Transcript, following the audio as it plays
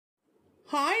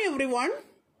Hi everyone.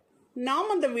 நாம்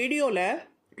அந்த வீடியோல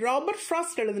ராபர்ட்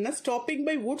ஃப்ராஸ்ட் எழுதின stopping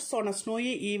by Woods on a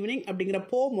snowy evening அப்படிங்கிற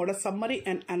போமோட சம்மரி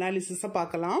அண்ட் அனாலிசிஸை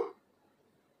பார்க்கலாம்.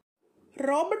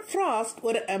 ராபர்ட் ஃப்ராஸ்ட்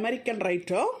ஒரு அமெரிக்கன்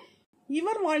ரைட்டர்.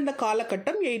 இவர் வாழ்ந்த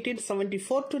காலகட்டம்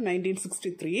 1874 to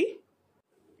 1963.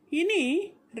 இனி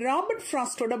ராபர்ட்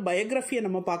ஃப்ராஸ்டோட பயோகிராஃபியை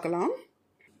நம்ம பார்க்கலாம்.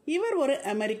 இவர் ஒரு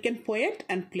American poet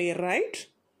and play right.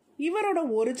 இவரோட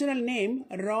ஒரிஜினல் நேம்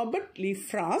ராபர்ட் லீ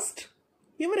ஃப்ராஸ்ட்.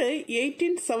 இவர்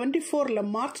 1874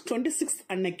 மார்ச் 26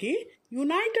 அன்னைக்கு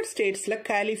யுனைடெட் ஸ்டேட்ஸ்ல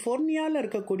கலிபோர்னியாவில்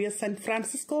இருக்கக்கூடிய சான்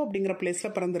பிரான்சிஸ்கோ அப்படிங்கிற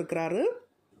பிளேஸ்ல பிறந்திருக்கிறாரு.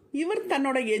 இவர்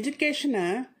தன்னோட எஜுகேஷனை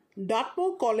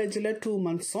டார்ட்மவுத் காலேஜில் 2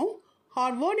 months,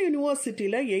 ஹார்வர்ட்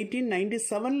யூனிவர்சிட்டியில்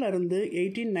 1897 இருந்து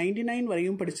 1899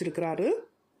 வரையும் படிச்சிருக்கிறாரு.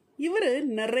 இவர்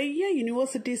நிறைய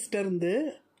யூனிவர்சிட்டிஸ்ல இருந்து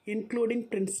including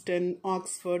Princeton,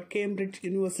 Oxford, Cambridge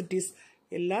universities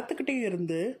எல்லாத்துக்கிட்டையும்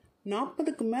இருந்து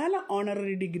 40க்கு மேல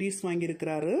honorary decrease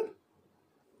வாங்கியிருக்கிறாரு.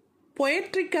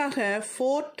 பொயட்ரிக்காக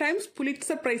 4 times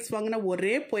Pulitzer price வாங்கின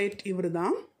ஒரே பொயட் இவர்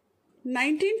தான்.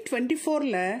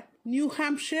 1924 நியூ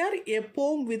ஹாம்ப்ஷயர் எ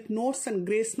போம் with notes and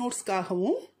grace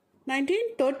நோட்ஸ்க்காகவும்,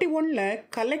 1931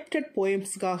 collected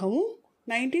போயம்ஸ்க்காகவும்,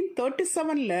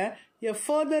 1937 a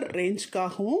further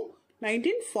ரேஞ்ச்காகவும்,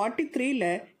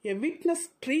 1943 a witness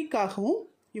ட்ரீக்காகவும்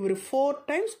இவர் 4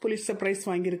 times புலிட்சர் பிரைஸ்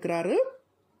வாங்கியிருக்கிறாரு.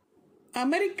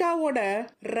 அமெரிக்காவோட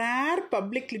ரேர்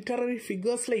பப்ளிக் லிட்டரரி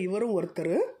ஃபிகர்ஸ்ல இவரும்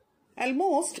ஒருத்தர்.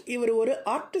 ஆல்மோஸ்ட் இவர் ஒரு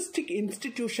ஆர்டிஸ்டிக்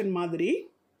இன்ஸ்டிடியூஷன் மாதிரி.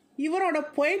 இவரோட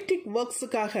பொயட்டிக்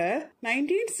ஒர்க்ஸுக்காக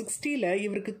 1960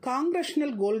 இவருக்கு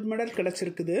காங்கிரஷனல் கோல்டு மெடல்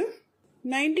கிடைச்சிருக்குது.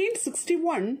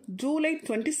 1961 ஜூலை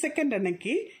 22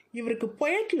 அன்னைக்கு இவருக்கு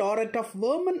பொயட் லாரட் ஆஃப்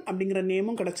வெர்மன் அப்படிங்கிற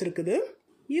நேமும் கிடைச்சிருக்குது.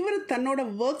 இவர் தன்னோட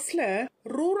ஒர்க்ஸ்ல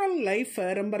ரூரல் லைஃப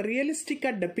ரொம்ப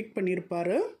ரியலிஸ்டிக்கா டெபிக்ட்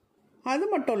பண்ணியிருப்பாரு. அது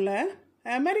மட்டும் இல்ல,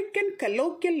 அமெரிக்கன்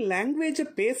கலோக்கியல் லாங்குவேஜை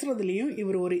பேசுறதுலயும்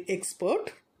இவர் ஒரு எக்ஸ்பர்ட்.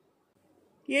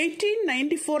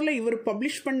 1894 இவர்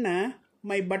பப்ளிஷ் பண்ண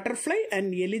மை பட்டர்ஃப்ளை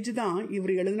அண்ட் எலிஜி தான்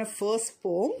இவர் எழுதின ஃபர்ஸ்ட்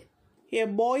போம். எ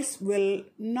boys will,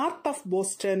 north of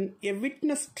Boston, a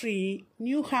witness tree,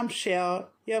 new Hampshire,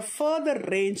 a further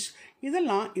range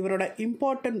இதெல்லாம் இவரோட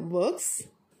இம்பார்ட்டன்ட் ஒர்க்ஸ்.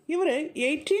 இவர்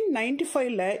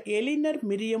 1895 எலினர்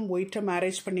மிரியம் ஒயிட்டை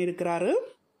மேரேஜ் பண்ணியிருக்கிறாரு.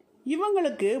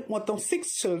 இவங்களுக்கு மொத்தம் 6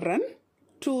 children,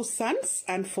 2 sons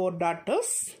and 4 daughters.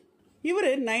 இவர்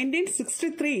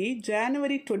 1963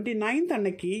 ஜனவரி 29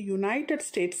 அன்னைக்கு யுனைடெட்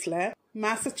ஸ்டேட்ஸ்ல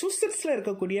மாசச்சூசெட்ஸ்ல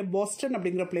இருக்கக்கூடிய போஸ்டன்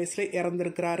அப்படிங்கிற பிளேஸ்ல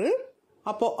இறந்திருக்கிறாரு.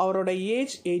 அப்போ அவரோட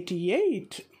age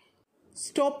 88.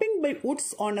 Stopping by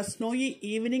Woods on a snowy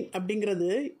evening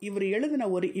அப்படிங்கிறது இவர் எழுதின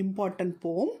ஒரு இம்பார்ட்டன்ட்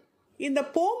போம். இந்த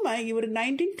போமை இவர்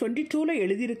 1922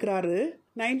 எழுதியிருக்கிறாரு.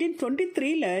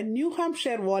 1923 நியூ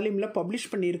ஹாம்ப்ஷயர் வால்யூம்ல பப்ளிஷ்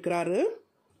பண்ணியிருக்கிறாரு.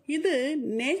 இது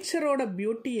நேச்சரோட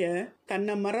பியூட்டிய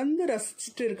தன்னை மறந்து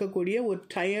ரசிச்சுட்டு இருக்கக்கூடிய ஒரு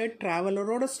டயர்ட்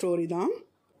டிராவலரோட ஸ்டோரி தான்.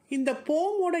 இந்த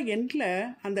போமோட எண்ட்ல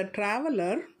அந்த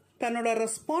டிராவலர் தன்னோட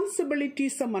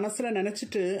ரெஸ்பான்சிபிலிட்டிஸ மனசுல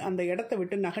நினைச்சிட்டு அந்த இடத்தை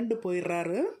விட்டு நகண்டு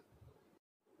போயிடுறாரு.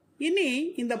 இனி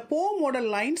இந்த போமோட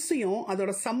லைன்ஸையும்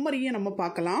அதோட சம்மரியும் நம்ம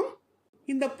பார்க்கலாம்.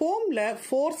 இந்த போம்ல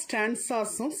 4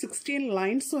 ஸ்டான்சாஸும் 16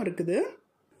 லைன்ஸும் இருக்குது.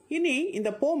 இனி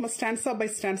இந்த போம் ஸ்டான்சா பை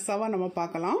ஸ்டான்சாவா நம்ம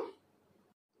பார்க்கலாம்.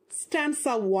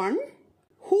 Stanza 1.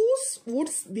 Whose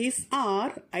woods these are,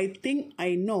 I think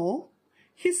I know.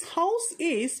 His house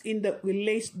is in the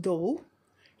village though.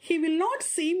 He will not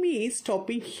see me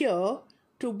stopping here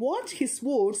to watch his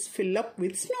woods fill up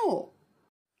with snow.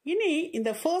 இனி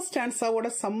இந்த first ஸ்டான்சாவோட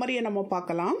சம்மரியை நம்ம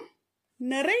பார்க்கலாம்.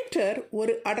 Narrator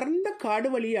ஒரு அடர்ந்த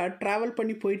காடு வழியா travel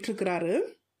பண்ணி போயிட்டு இருக்கிறாரு.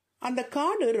 அந்த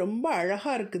காடு ரொம்ப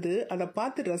அழகா இருக்குது. அதை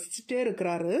பார்த்து ரசிச்சுட்டே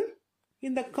இருக்கிறாரு.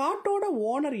 இந்த காட்டோட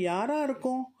ஓனர் யாரா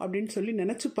இருக்கும் அப்படின்னு சொல்லி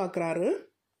நினைச்சு பார்க்கறாரு.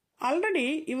 ஆல்ரெடி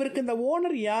இவருக்கு இந்த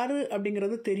ஓனர் யாரு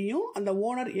அப்படிங்கறது தெரியும். அந்த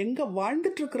ஓனர் எங்க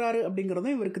வாழ்ந்துட்டு இருக்கிறாரு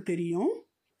அப்படிங்கறதும் இவருக்கு தெரியும்.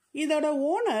 இதோட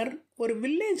ஓனர் ஒரு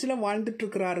வில்லேஜ்ல வாழ்ந்துட்டு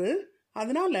இருக்கிறாரு.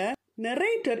 அதனால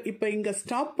நரேட்டர் இப்ப இங்க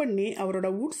ஸ்டாப் பண்ணி அவரோட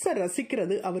வுட்ஸை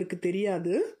ரசிக்கிறது அவருக்கு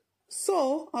தெரியாது. சோ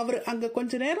அவர் அங்க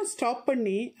கொஞ்ச நேரம் ஸ்டாப்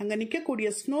பண்ணி அங்க நிக்கக்கூடிய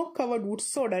ஸ்னோ கவர்ட்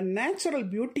வுட்ஸோட நேச்சுரல்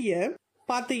பியூட்டிய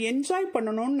பார்த்து என்ஜாய்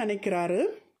பண்ணணும்னு நினைக்கிறாரு.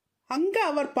 அங்க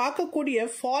அவர் பார்க்கக்கூடிய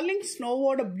ஃபாலிங்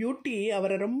ஸ்னோவோட பியூட்டி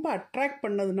அவரை ரொம்ப அட்ராக்ட்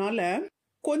பண்ணதுனால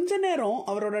கொஞ்ச நேரம்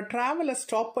அவரோட டிராவலை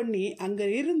ஸ்டாப் பண்ணி அங்க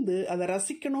இருந்து அதை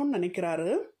ரசிக்கணும்னு நினைக்கிறாரு.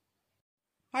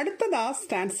 அடுத்ததா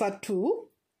stanza 2.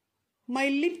 My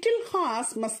little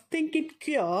horse must think it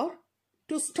cure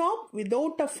to stop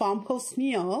without a farmhouse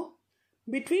near,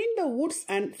 between the woods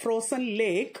and frozen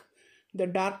lake, the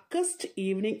darkest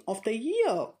evening of the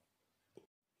year.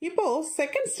 இப்போ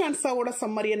செகண்ட் ஸ்டான்சாவோட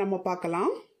சம்மரியை நம்ம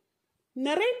பார்க்கலாம்.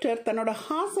 நரேட்டர் தன்னோட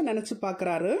ஹார்ஸை நினைச்சு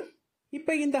பார்க்கறாரு.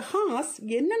 இப்ப இந்த ஹார்ஸ்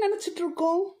என்ன நினைச்சிட்டு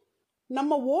இருக்கோம்?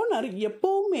 நம்ம ஓனர்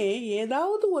எப்பவுமே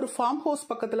ஏதாவது ஒரு ஃபார்ம் ஹவுஸ்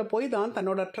பக்கத்துல போய் தான்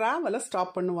தன்னோட டிராவலை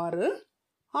ஸ்டாப் பண்ணுவாரு.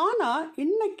 ஆனா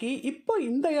இன்னைக்கு இப்போ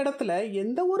இந்த இடத்துல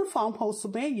எந்த ஒரு ஃபார்ம்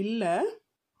ஹவுஸுமே இல்ல.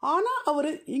 ஆனா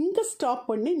அவரு இங்க ஸ்டாப்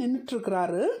பண்ணி நின்னுட்டு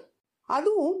இருக்கிறாரு,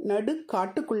 அதுவும் நடு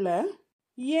காட்டுக்குள்ள.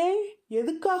 ஏன்,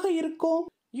 எதுக்காக இருக்கோம்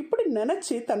இப்படி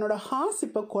நினைச்சு தன்னோட ஹார்ஸ்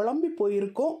இப்ப குழம்பி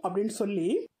போயிருக்கோம் அப்படின்னு சொல்லி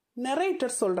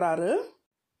நரேட்டர் சொல்றாரு.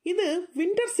 இது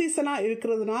வின்டர் சீசனா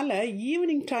இருக்கிறதுனால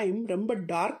ஈவினிங் டைம் ரொம்ப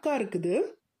டார்க்கா இருக்குது.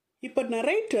 இப்ப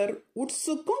நரேட்டர்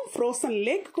உட்ஸுக்கும் ஃப்ரோசன்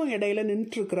லேக்குக்கும் இடையில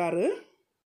நின்றுட்டு இருக்கிறாரு.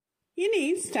 இனி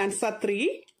stanza 3.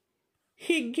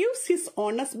 He gives his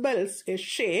honest bells a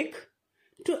shake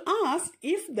to ask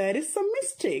if there is some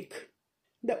mistake.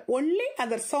 The only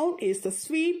other sound is the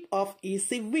sweep of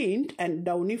easy wind and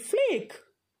downy flake.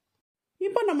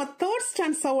 இப்போ நம்ம தேர்ட்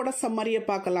ஸ்டான்ஸாவோட சம்மரியை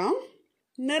பார்க்கலாம்.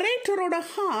 நரேட்டரோட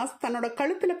hours தன்னோட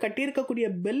கழுத்துல கட்டியிருக்கக்கூடிய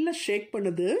பெல்ல ஷேக்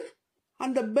பண்ணுது.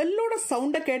 அந்த பெல்லோட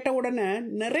சவுண்ட கேட்ட உடனே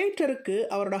நரேட்டருக்கு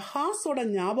அவரோட ஹார்ஸோட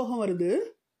ஞாபகம் வருது.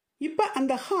 இப்ப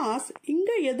அந்த ஹார்ஸ்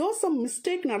இங்க ஏதோ சம்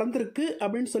மிஸ்டேக் நடந்திருக்கு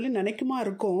அப்படின்னு சொல்லி நினைக்குமா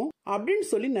இருக்கும் அப்படின்னு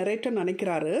சொல்லி நரேட்டர்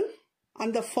நினைக்கிறாரு.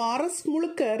 அந்த ஃபாரஸ்ட்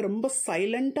முழுக்க ரொம்ப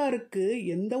சைலண்டா இருக்கு,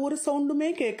 எந்த ஒரு சவுண்டுமே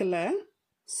கேட்கல.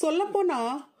 சொல்ல போனா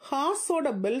ஹார்ஸோட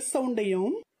பெல்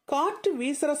சவுண்டையும் காற்று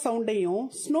வீசுற சவுண்டையும்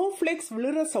ஸ்னோ பிளேக்ஸ்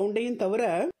விழுற சவுண்டையும் தவிர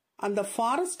அந்த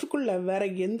ஃபாரஸ்டுக்குள்ள வேற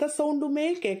எந்த சவுண்டுமே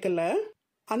கேட்கல.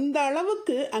 அந்த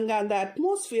அளவுக்கு அங்க அந்த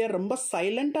அட்மாஸ்பியர் ரொம்ப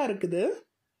சைலண்டா இருக்குது.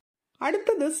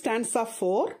 அடுத்தது ஸ்டான்ஸா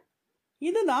 4.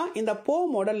 இதுதான் இந்த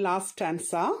போமோட last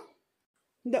stanza.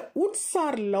 The woods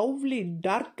are lovely,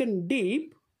 dark and deep,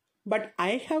 but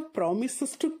I have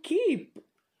promises to keep,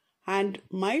 and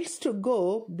miles to go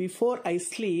before I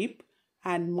sleep,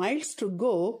 and miles to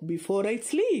go before I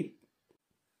sleep.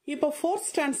 இப்போ fourth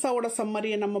ஸ்டான்ஸாவோட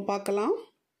சம்மரியை நம்ம பார்க்கலாம்.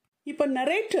 இப்போ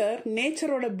narrator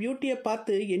நேச்சரோட பியூட்டியை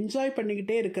பார்த்து enjoy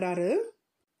பண்ணிக்கிட்டே இருக்கிறாரு.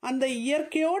 அந்த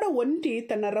இயற்கையோட ஒன்றி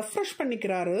தன்னை ரெஃப்ரெஷ்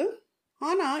பண்ணிக்கிறாரு.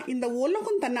 ஆனா இந்த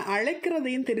உலகம் தன்னை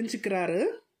அழைக்கிறதையும் தெரிஞ்சுக்கிறாரு.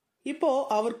 இப்போ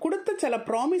அவர் கொடுத்த சில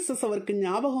ப்ராமிசஸ் அவருக்கு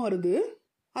ஞாபகம் வருது.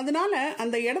 அதனால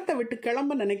அந்த இடத்தை விட்டு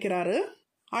கிளம்ப நினைக்கிறாரு.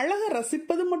 அழக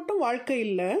ரசிப்பது மட்டும் வாழ்க்கை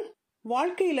இல்ல,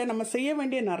 வாழ்க்கையில நம்ம செய்ய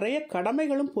வேண்டிய நிறைய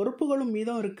கடமைகளும் பொறுப்புகளும்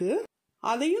மீதம் இருக்கு,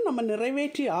 அதையும் நம்ம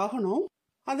நிறைவேற்றி ஆகணும்.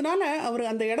 அதனால அவர்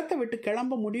அந்த இடத்தை விட்டு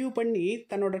கிளம்ப முடிவு பண்ணி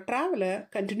தன்னோட டிராவலை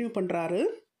கண்டினியூ பண்றாரு.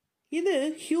 இது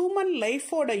ஹியூமன்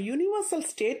லைஃபோட யூனிவர்சல்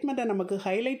ஸ்டேட்மெண்ட்டை நமக்கு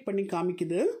ஹைலைட் பண்ணி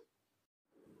காமிக்குது.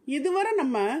 இதுவரை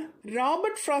நம்ம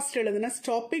ராபர்ட் ஃப்ராஸ்ட் எழுதின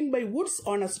stopping by Woods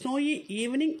on a snowy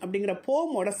evening அப்படிங்கிற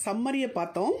போமோட சம்மரியை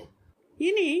பார்த்தோம்.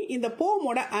 இனி இந்த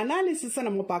போமோட அனாலிசிஸை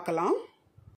நம்ம பார்க்கலாம்.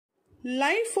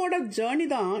 லைஃபோட ஜேர்னி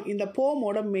தான் இந்த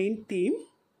போமோட மெயின் தீம்.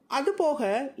 அது போக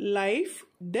life,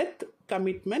 death,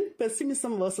 commitment,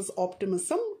 pessimism versus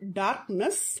optimism,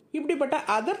 darkness, இப்படிப்பட்ட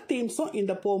அதர் தீம்ஸும்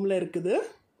இந்த போம்ல இருக்குது.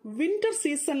 வின்டர்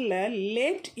சீசன்ல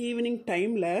லேட் ஈவினிங்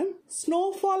டைம்ல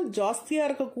ஸ்னோஃபால் ஜாஸ்தியா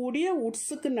இருக்கக்கூடிய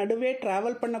உட்ஸுக்கு நடுவே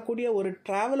டிராவல் பண்ணக்கூடிய ஒரு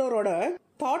டிராவலரோட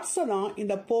தாட்ஸை தான்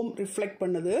இந்த போம் ரிஃப்ளெக்ட்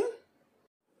பண்ணுது.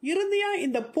 இறுதியா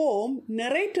இந்த போம்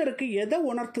நரேட்டருக்கு எதை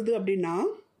உணர்த்துது அப்படின்னா,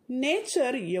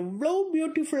 நேச்சர் எவ்வளவு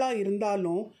பியூட்டிஃபுல்லா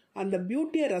இருந்தாலும் அந்த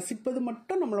பியூட்டியை ரசிப்பது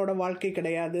மட்டும் நம்மளோட வாழ்க்கை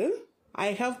கிடையாது. I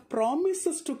have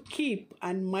promises to keep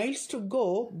and miles to go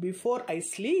before I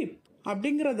sleep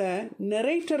அப்படிங்கிறத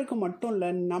நரேட்டருக்கு மட்டும் இல்ல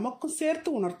நமக்கும் சேர்த்து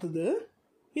உணர்த்துது.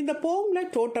 இந்த போம்ல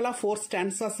டோட்டலா 4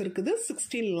 ஸ்டான்ஸாஸ் இருக்குது,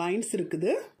 16 லைன்ஸ்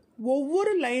இருக்குது.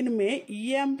 ஒவ்வொரு லைனுமே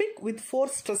இயாம்பிக் வித் 4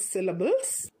 ஸ்ட்ரெஸ்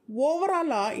சிலபிள்ஸ்.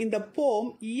 ஓவராலா இந்த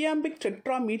போம் இயாம்பிக்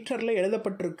டெட்ராமீட்டர்ல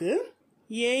எழுதப்பட்டிருக்கு.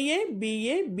 AA,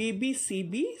 BA, BP,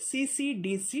 CP, CC,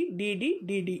 DC, DD,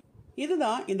 DD.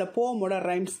 இதுதான் இந்த போமோட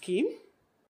ரைம் ஸ்கீம்.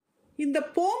 இந்த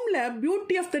போம்ல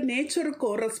beauty of the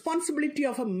நேச்சருக்கும் responsibility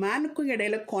of a மேனுக்கும்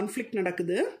இடையில கான்ஃபிளிக்ட்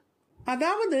நடக்குது.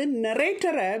 அதாவது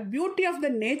நரேட்டரை பியூட்டி ஆஃப் த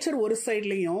நேச்சர் ஒரு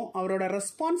சைட்லயும் அவரோட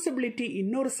ரெஸ்பான்சிபிலிட்டி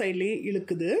இன்னொரு சைட்லயும்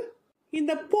இழுக்குது.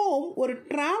 இந்த போம் ஒரு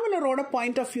டிராவலரோட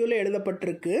பாயிண்ட் ஆஃப் வியூல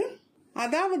எழுதப்பட்டிருக்கு.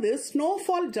 அதாவது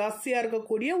ஸ்னோஃபால் ஜாஸ்தியா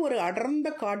இருக்கக்கூடிய ஒரு அடர்ந்த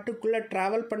காட்டுக்குள்ள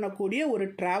டிராவல் பண்ணக்கூடிய ஒரு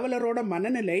டிராவலரோட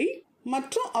மனநிலை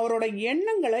மற்றும் அவரோட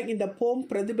எண்ணங்களை இந்த போம்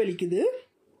பிரதிபலிக்குது.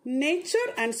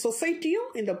 நேச்சர் அண்ட் சொசைட்டியும்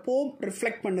இந்த போம்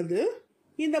ரிஃப்ளெக்ட் பண்ணுது.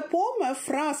 இந்த போமை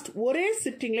ஃப்ராஸ்ட் ஒரே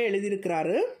சிட்டிங்ல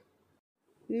எழுதியிருக்கிறாரு.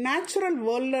 நேச்சுரல்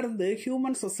வேர்ல்ட்ல இருந்து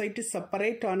ஹியூமன் சொசைட்டி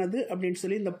செப்பரேட் ஆனது அப்படின்னு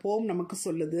சொல்லி இந்த போம் நமக்கு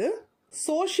சொல்லுது.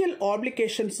 சோஷியல்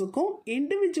ஆப்ளிகேஷன்ஸுக்கும்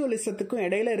இண்டிவிஜுவலிசத்துக்கும்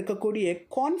இடையில இருக்கக்கூடிய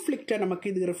கான்ஃபிளிக்டை நமக்கு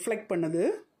இது ரிஃப்ளெக்ட் பண்ணுது.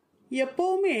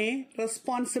 எப்பவுமே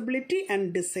responsibility and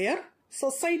desire,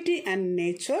 society and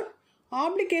nature,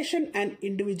 application and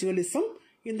individualism,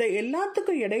 இந்த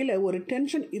எல்லாத்துக்கும் இடையில ஒரு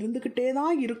டென்ஷன் இருந்துகிட்டே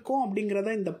தான் இருக்கும் அப்படிங்கிறத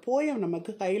இந்த போயம்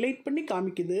நமக்கு ஹைலைட் பண்ணி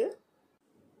காமிக்குது.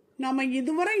 நாம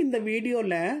இதுவரை இந்த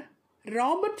வீடியோல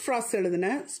ராபர்ட் ஃப்ராஸ்ட் எழுதின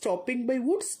stopping by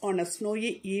Woods on a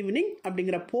snowy evening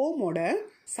அப்படிங்கிற போமோட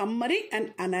சம்மரி அண்ட்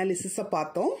அனாலிசிஸை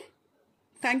பார்த்தோம்.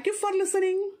 Thank you for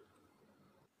listening.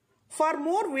 For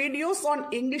more videos on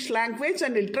English language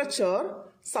and literature,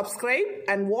 subscribe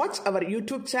and watch our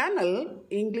YouTube channel,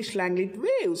 English Language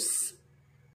Waves.